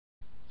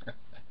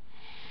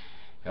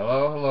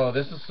Hello, hello.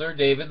 This is Sir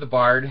David the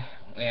Bard,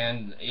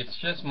 and it's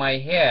just my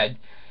head.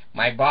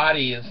 My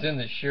body is in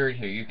the shirt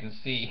here. You can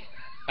see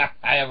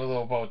I have a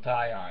little bow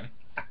tie on.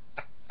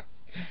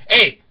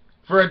 Hey,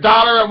 for $1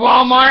 at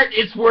Walmart,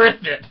 it's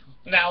worth it.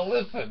 Now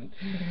listen,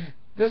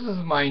 this is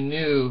my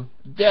new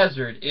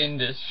Desert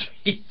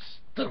Industries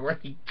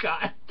story.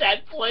 God,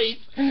 that place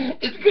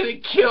is going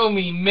to kill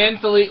me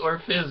mentally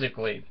or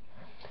physically.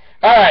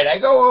 Alright, I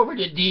go over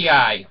to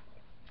DI.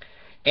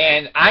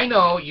 And I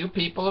know you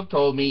people have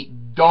told me,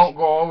 don't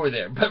go over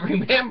there. But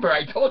remember,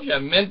 I told you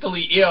I'm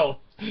mentally ill.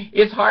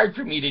 It's hard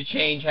for me to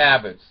change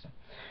habits.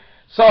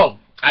 So,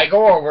 I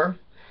go over,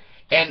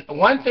 and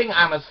one thing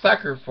I'm a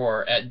sucker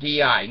for at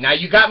DI. Now,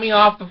 you got me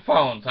off the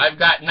phones. I've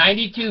got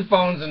 92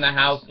 phones in the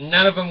house.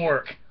 None of them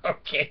work.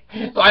 Okay?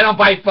 So I don't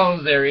buy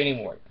phones there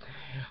anymore.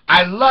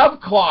 I love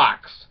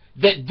clocks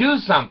that do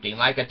something,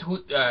 like a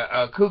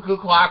cuckoo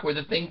clock where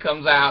the thing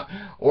comes out,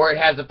 or it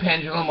has a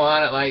pendulum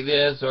on it like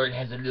this, or it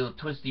has a little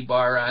twisty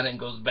bar on it and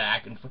goes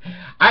back and forth.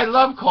 I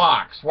love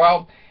clocks.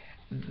 Well,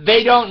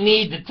 they don't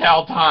need to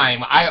tell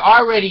time. I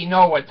already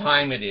know what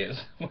time it is.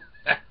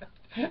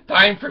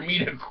 Time for me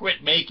to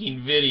quit making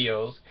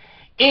videos.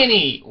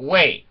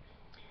 Anyway,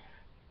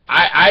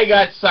 I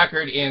got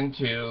suckered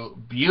into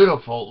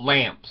beautiful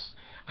lamps.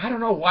 I don't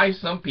know why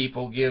some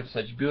people give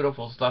such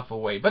beautiful stuff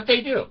away, but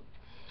they do.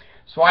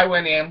 So I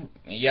went in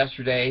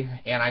yesterday,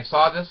 and I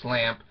saw this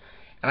lamp,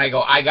 and I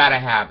go, I gotta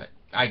have it.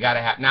 I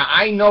gotta have it. Now,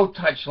 I know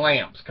touch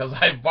lamps, because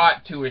I've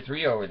bought 2 or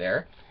 3 over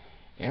there,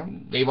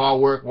 and they've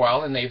all worked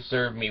well, and they've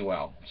served me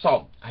well.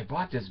 So, I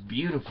bought this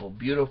beautiful,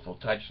 beautiful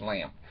touch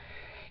lamp,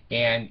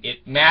 and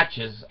it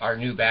matches our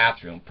new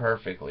bathroom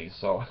perfectly,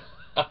 so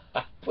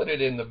I put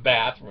it in the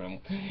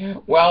bathroom.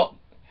 Well,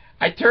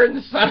 I turned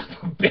the son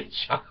of a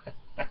bitch on.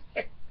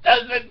 It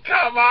doesn't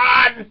come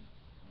on!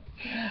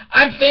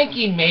 I'm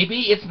thinking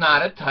maybe it's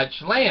not a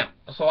touch lamp.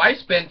 So I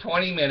spent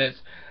 20 minutes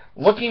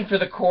looking for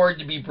the cord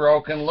to be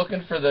broken,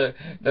 looking for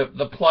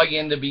the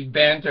plug-in to be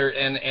bent,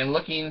 and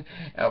looking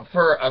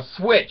for a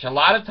switch. A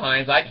lot of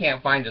times I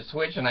can't find a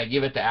switch, and I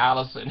give it to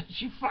Allison, and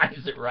she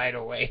finds it right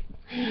away.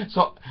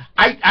 So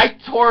I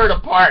tore it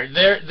apart.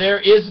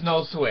 There is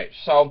no switch.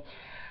 So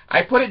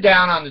I put it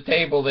down on the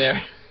table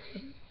there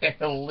in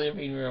the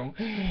living room,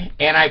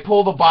 and I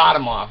pulled the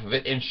bottom off of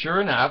it, and sure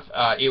enough,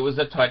 it was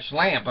a touch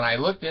lamp. And I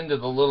looked into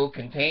the little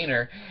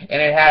container,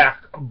 and it had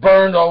a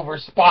burned over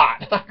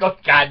spot. I go,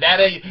 God,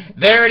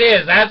 there it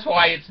is. That's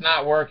why it's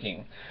not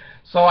working.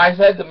 So I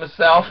said to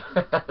myself,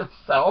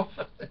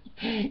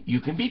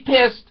 you can be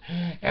pissed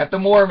at the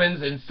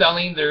Mormons and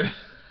selling their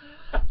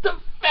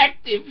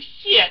defective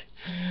shit,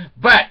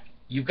 but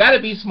you've got to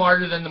be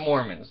smarter than the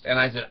Mormons. And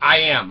I said,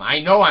 I am.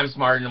 I know I'm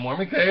smarter than the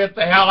Mormons, because get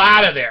the hell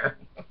out of there.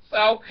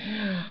 So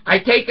I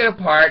take it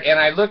apart, and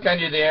I look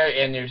under there,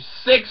 and there's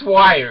 6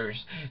 wires,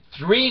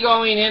 3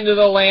 going into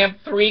the lamp,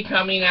 3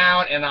 coming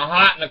out, and a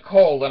hot and a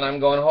cold. And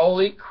I'm going,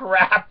 holy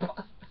crap.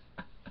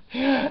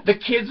 The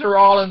kids are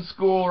all in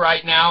school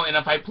right now, and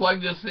if I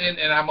plug this in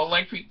and I'm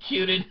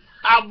electrocuted,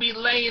 I'll be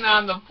laying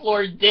on the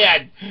floor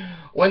dead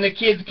when the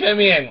kids come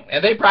in.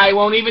 And they probably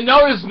won't even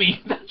notice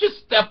me. They'll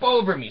just step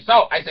over me.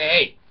 So I say,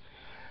 hey,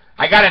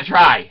 I gotta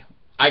try.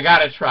 I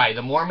gotta try.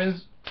 The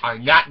Mormons are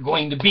not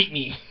going to beat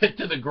me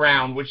to the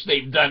ground, which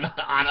they've done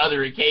on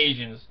other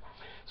occasions.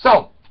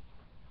 So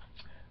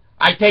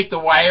I take the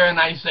wire and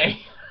I say,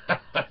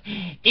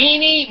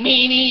 eeny,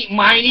 meeny,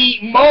 miny,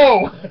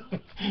 mo.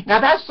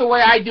 Now that's the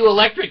way I do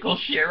electrical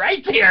shit,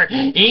 right there.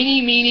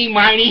 Eeny, meeny,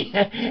 miny,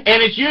 and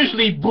it's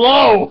usually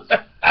blow.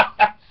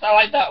 So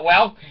I thought,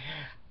 well,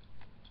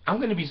 I'm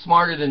going to be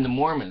smarter than the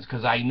Mormons,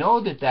 because I know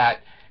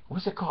that,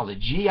 what's it called, a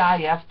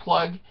GIF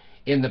plug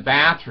in the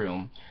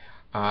bathroom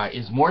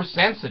is more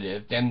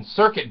sensitive than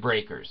circuit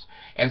breakers.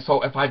 And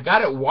so if I've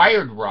got it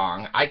wired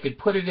wrong, I could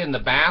put it in the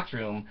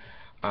bathroom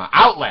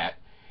outlet,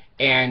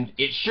 and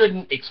it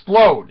shouldn't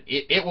explode.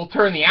 It will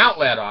turn the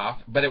outlet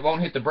off, but it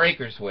won't hit the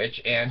breaker switch,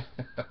 and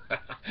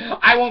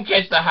I won't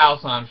catch the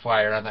house on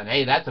fire. I thought,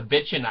 hey, that's a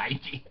bitchin'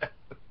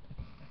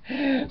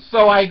 idea.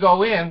 So I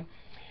go in,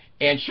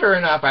 and sure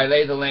enough, I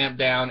lay the lamp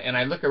down, and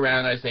I look around,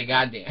 and I say,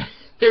 God damn,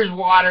 there's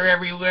water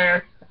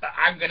everywhere.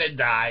 I'm going to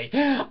die.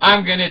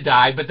 I'm going to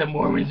die, but the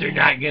Mormons are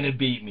not going to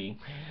beat me.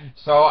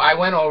 So I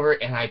went over,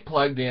 and I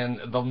plugged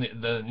in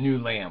the new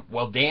lamp.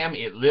 Well, damn,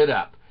 it lit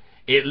up.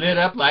 It lit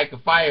up like a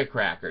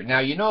firecracker. Now,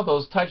 you know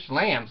those touch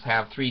lamps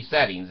have 3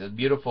 settings, a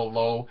beautiful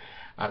low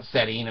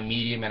setting, a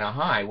medium, and a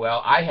high.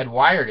 Well, I had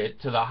wired it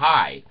to the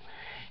high,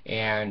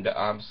 and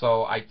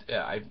so I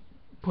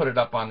put it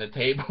up on the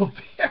table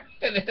there,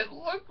 and it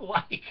looked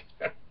like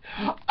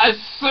a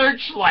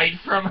searchlight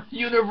from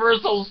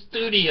Universal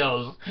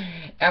Studios.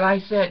 And I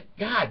said,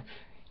 God,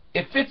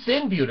 it fits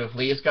in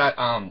beautifully. It's got,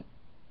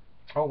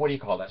 oh, what do you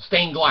call that?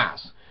 Stained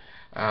glass.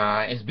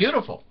 It's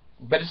beautiful,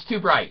 but it's too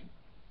bright.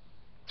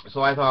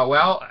 So I thought,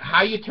 well,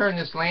 how you turn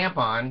this lamp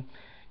on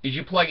is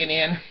you plug it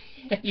in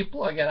and you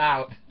plug it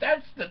out.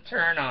 That's the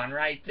turn on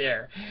right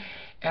there.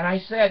 And I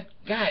said,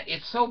 God,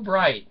 it's so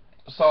bright.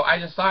 So I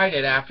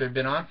decided, after it had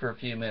been on for a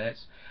few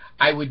minutes,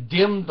 I would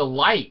dim the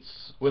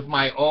lights with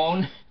my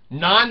own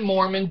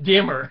non-Mormon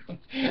dimmer.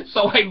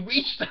 So I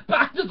reached up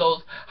onto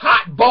those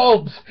hot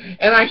bulbs,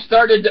 and I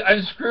started to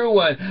unscrew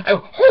one.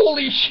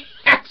 Holy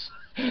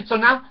shit! So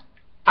now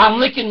I'm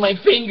licking my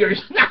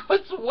fingers. Now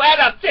it's wet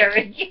up there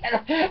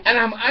again, and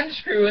I'm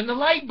unscrewing the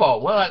light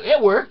bulb. Well,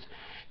 it worked,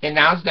 and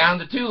now it's down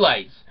to 2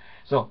 lights.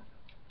 So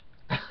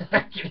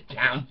I get it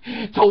down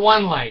to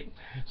 1 light.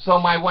 So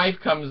my wife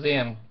comes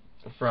in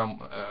from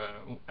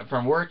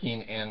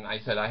working, and I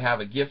said, I have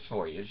a gift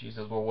for you. She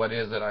says, well, what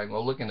is it? I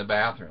go, look in the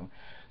bathroom.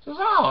 She says,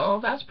 oh,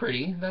 that's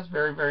pretty. That's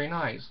very, very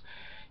nice.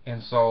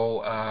 And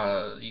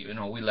so, you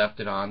know, we left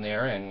it on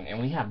there, and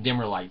we have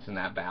dimmer lights in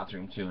that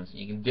bathroom too, and so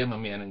you can dim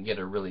them in and get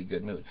a really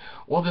good mood.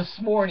 Well, this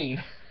morning,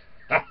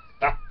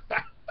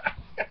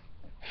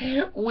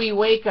 we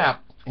wake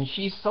up, and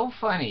she's so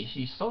funny.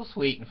 She's so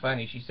sweet and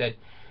funny. She said,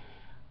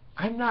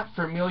 I'm not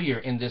familiar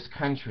in this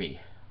country.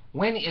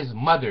 When is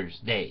Mother's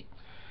Day?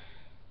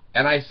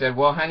 And I said,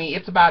 well, honey,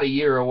 it's about a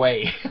year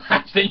away.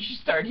 Then she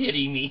started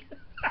hitting me.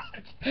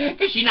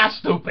 Because she's not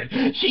stupid.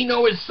 She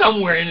knows it's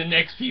somewhere in the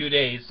next few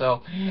days.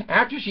 So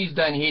after she's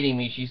done hitting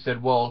me, she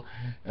said, well,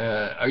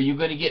 are you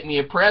going to get me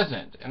a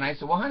present? And I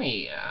said, well,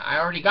 honey, I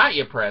already got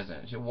you a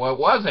present. She said, what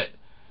was it?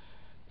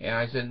 And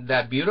I said,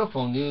 that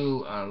beautiful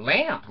new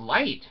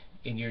light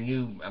in your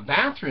new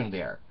bathroom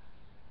there.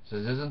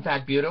 Says, isn't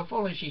that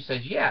beautiful? And she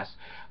says, yes,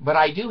 but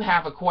I do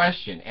have a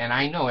question. And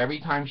I know every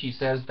time she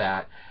says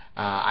that,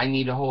 I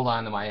need to hold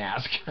on to my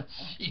ass, because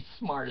she's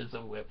smart as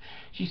a whip.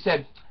 She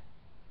said,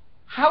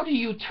 how do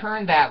you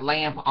turn that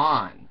lamp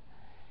on?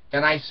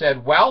 And I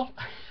said, well,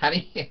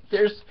 honey,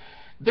 there's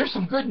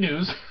some good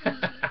news.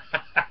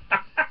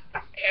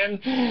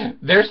 And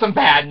there's some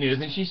bad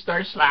news. And she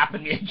starts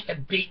slapping me and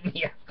kept beating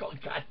me up. I go,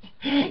 God.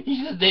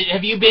 She said,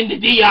 have you been to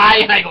DI?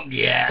 And I go,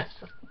 yes.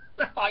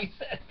 I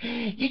said,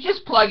 you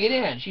just plug it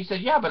in. She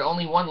said, yeah, but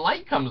only 1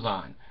 light comes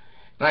on.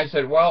 And I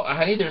said, well,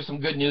 honey, there's some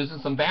good news and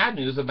some bad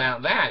news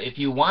about that. If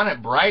you want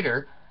it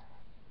brighter,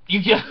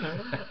 you just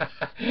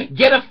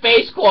get a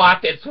face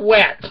cloth that's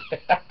wet.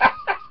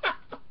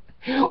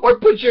 Or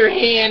put your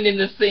hand in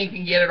the sink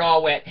and get it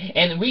all wet.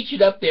 And reach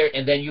it up there,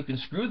 and then you can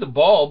screw the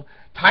bulb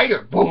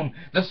tighter. Boom.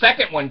 The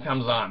second one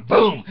comes on.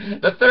 Boom.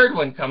 The third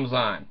one comes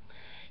on.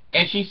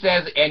 And she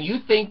says, and you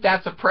think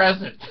that's a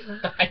present?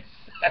 I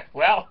said,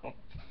 well,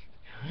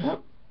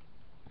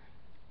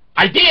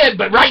 I did,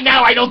 but right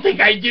now I don't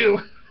think I do.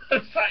 So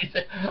I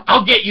said,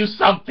 I'll get you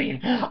something.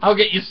 I'll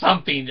get you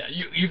something.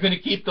 You're going to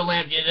keep the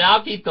lamp. Yeah,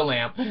 I'll keep the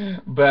lamp.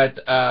 But,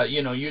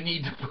 you know, you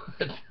need to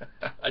put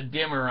a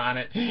dimmer on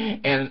it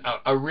and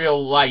a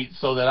real light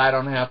so that I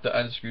don't have to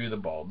unscrew the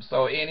bulb.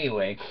 So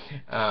anyway,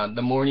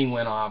 the morning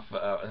went off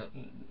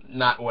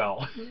not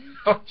well.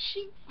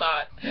 She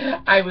thought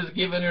I was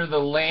giving her the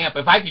lamp.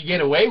 If I could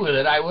get away with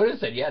it, I would have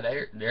said, yeah,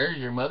 there's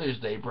your Mother's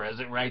Day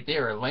present right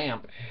there, a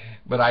lamp.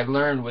 But I've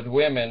learned with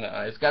women,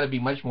 it's got to be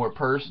much more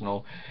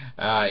personal.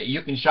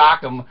 You can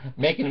shock them,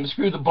 making them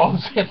screw the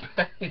bulbs in,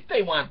 but if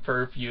they want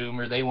perfume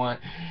or they want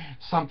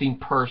something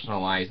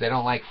personalized, they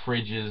don't like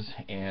fridges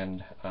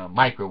and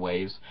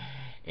microwaves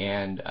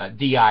and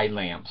DI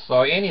lamps.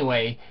 So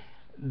anyway,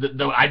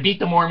 I beat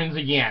the Mormons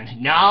again.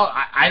 Now,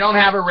 I don't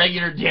have a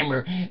regular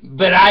dimmer,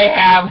 but I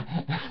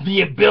have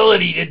the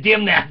ability to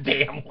dim that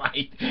damn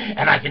light,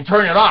 and I can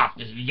turn it off.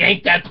 Just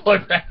yank that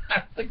plug right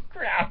out of the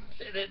ground,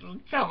 and it'll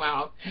come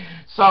out.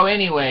 So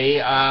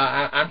anyway,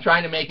 I'm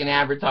trying to make an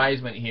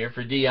advertisement here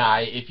for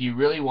DI. If you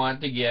really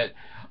want to get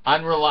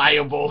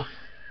unreliable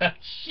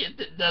shit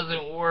that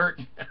doesn't work,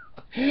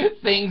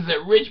 things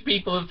that rich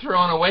people have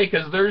thrown away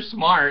because they're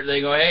smart, they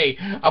go, hey,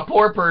 a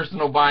poor person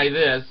will buy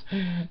this.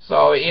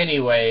 So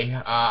anyway,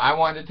 I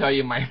wanted to tell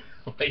you my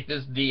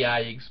latest DI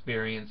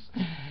experience.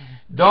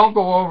 Don't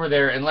go over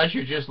there unless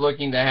you're just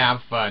looking to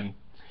have fun.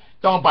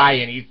 Don't buy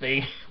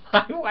anything.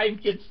 My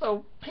wife gets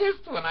so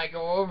pissed when I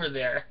go over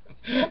there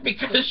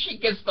because she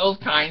gets those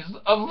kinds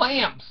of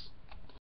lamps.